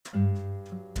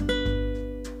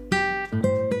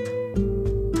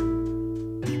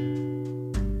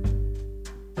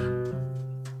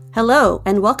Hello,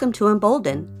 and welcome to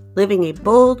Embolden, Living a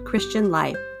Bold Christian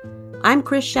Life. I'm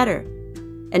Chris Shetter,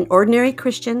 an ordinary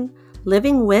Christian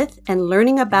living with and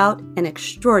learning about an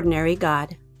extraordinary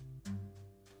God.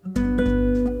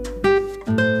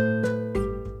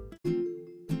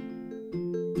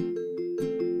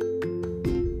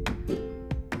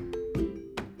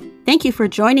 Thank you for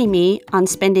joining me on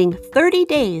spending 30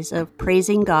 days of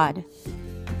praising God.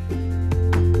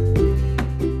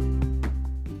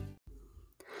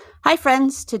 Hi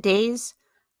friends, today's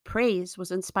praise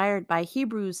was inspired by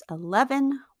Hebrews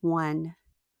 11:1.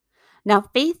 Now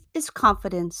faith is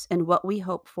confidence in what we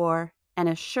hope for and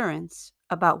assurance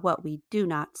about what we do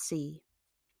not see.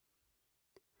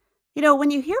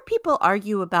 When you hear people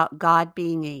argue about God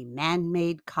being a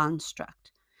man-made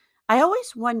construct, I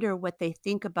always wonder what they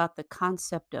think about the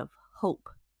concept of hope.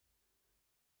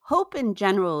 Hope in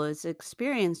general is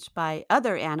experienced by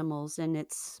other animals in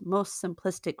its most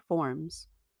simplistic forms.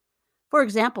 For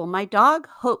example, my dog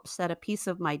hopes that a piece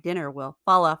of my dinner will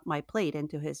fall off my plate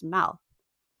into his mouth.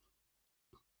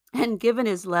 And given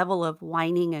his level of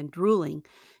whining and drooling,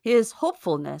 his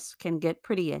hopefulness can get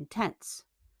pretty intense.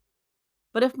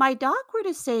 But if my dog were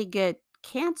to say get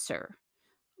cancer,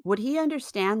 would he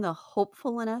understand the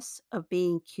hopefulness of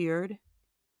being cured?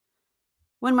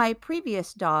 When my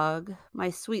previous dog, my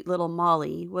sweet little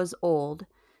Molly, was old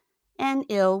and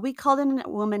ill, we called in a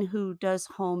woman who does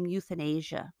home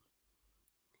euthanasia.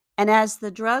 And as the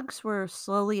drugs were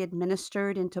slowly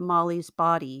administered into Molly's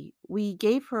body, we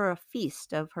gave her a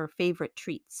feast of her favorite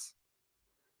treats.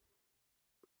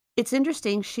 It's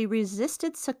interesting, she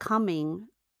resisted succumbing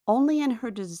only in her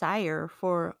desire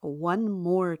for one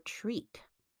more treat.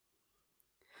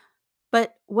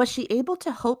 But was she able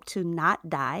to hope to not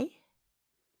die?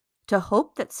 To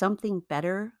hope that something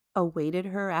better awaited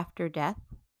her after death?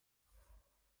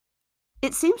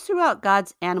 It seems throughout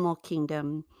God's animal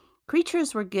kingdom,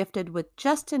 creatures were gifted with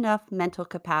just enough mental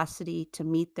capacity to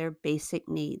meet their basic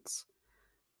needs.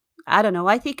 I don't know,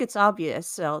 I think it's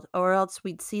obvious, or else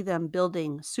we'd see them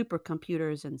building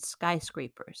supercomputers and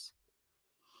skyscrapers.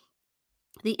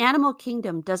 The animal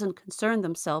kingdom doesn't concern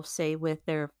themselves, say, with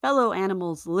their fellow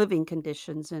animals' living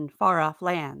conditions in far-off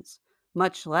lands,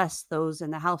 much less those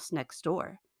in the house next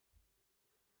door.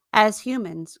 As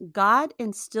humans, God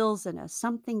instills in us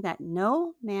something that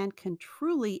no man can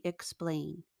truly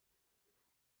explain: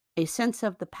 a sense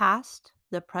of the past,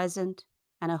 the present,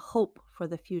 and a hope for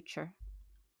the future.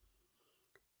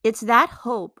 It's that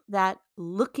hope, that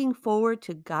looking forward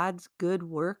to God's good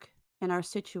work in our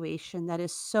situation, that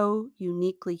is so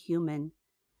uniquely human,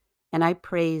 and I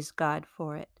praise God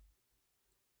for it.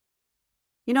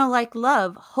 Like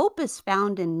love, hope is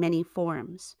found in many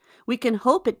forms. We can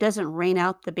hope it doesn't rain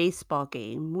out the baseball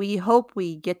game. We hope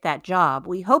we get that job.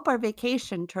 We hope our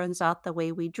vacation turns out the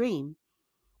way we dream.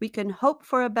 We can hope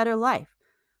for a better life,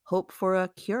 hope for a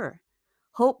cure,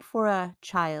 hope for a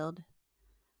child.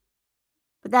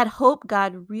 But that hope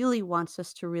God really wants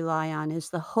us to rely on is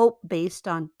the hope based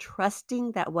on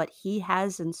trusting that what He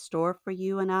has in store for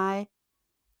you and I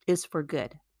is for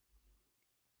good.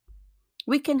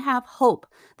 We can have hope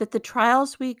that the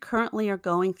trials we currently are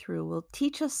going through will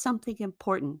teach us something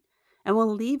important and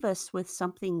will leave us with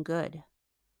something good.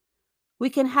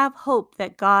 We can have hope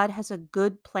that God has a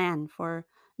good plan for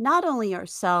not only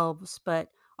ourselves, but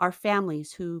our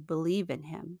families who believe in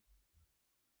Him.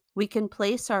 We can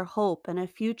place our hope in a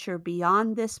future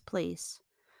beyond this place,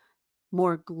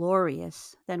 more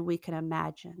glorious than we can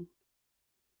imagine.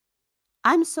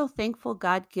 I'm so thankful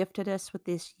God gifted us with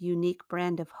this unique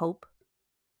brand of hope.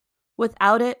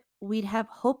 Without it, we'd have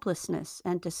hopelessness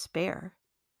and despair.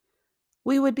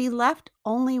 We would be left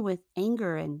only with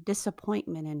anger and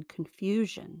disappointment and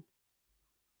confusion.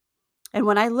 And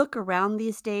when I look around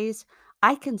these days,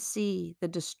 I can see the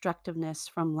destructiveness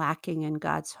from lacking in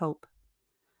God's hope,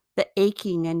 the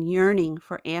aching and yearning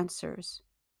for answers.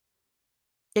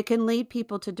 It can lead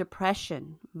people to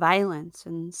depression, violence,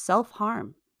 and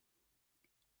self-harm.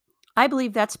 I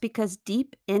believe that's because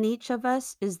deep in each of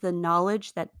us is the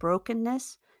knowledge that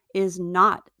brokenness is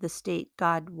not the state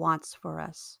God wants for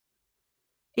us.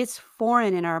 It's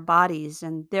foreign in our bodies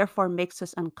and therefore makes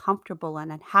us uncomfortable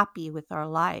and unhappy with our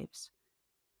lives.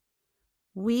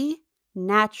 We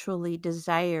naturally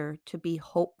desire to be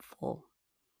hopeful.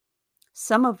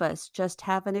 Some of us just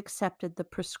haven't accepted the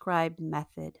prescribed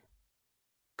method.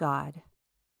 God.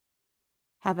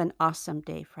 Have an awesome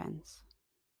day, friends.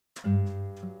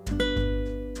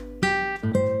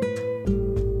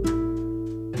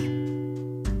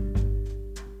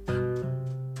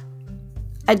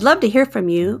 I'd love to hear from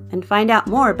you and find out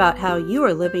more about how you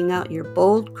are living out your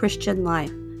bold Christian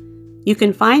life. You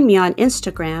can find me on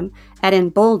Instagram at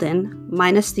embolden,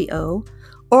 minus the O,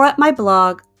 or at my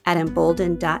blog at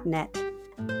embolden.net.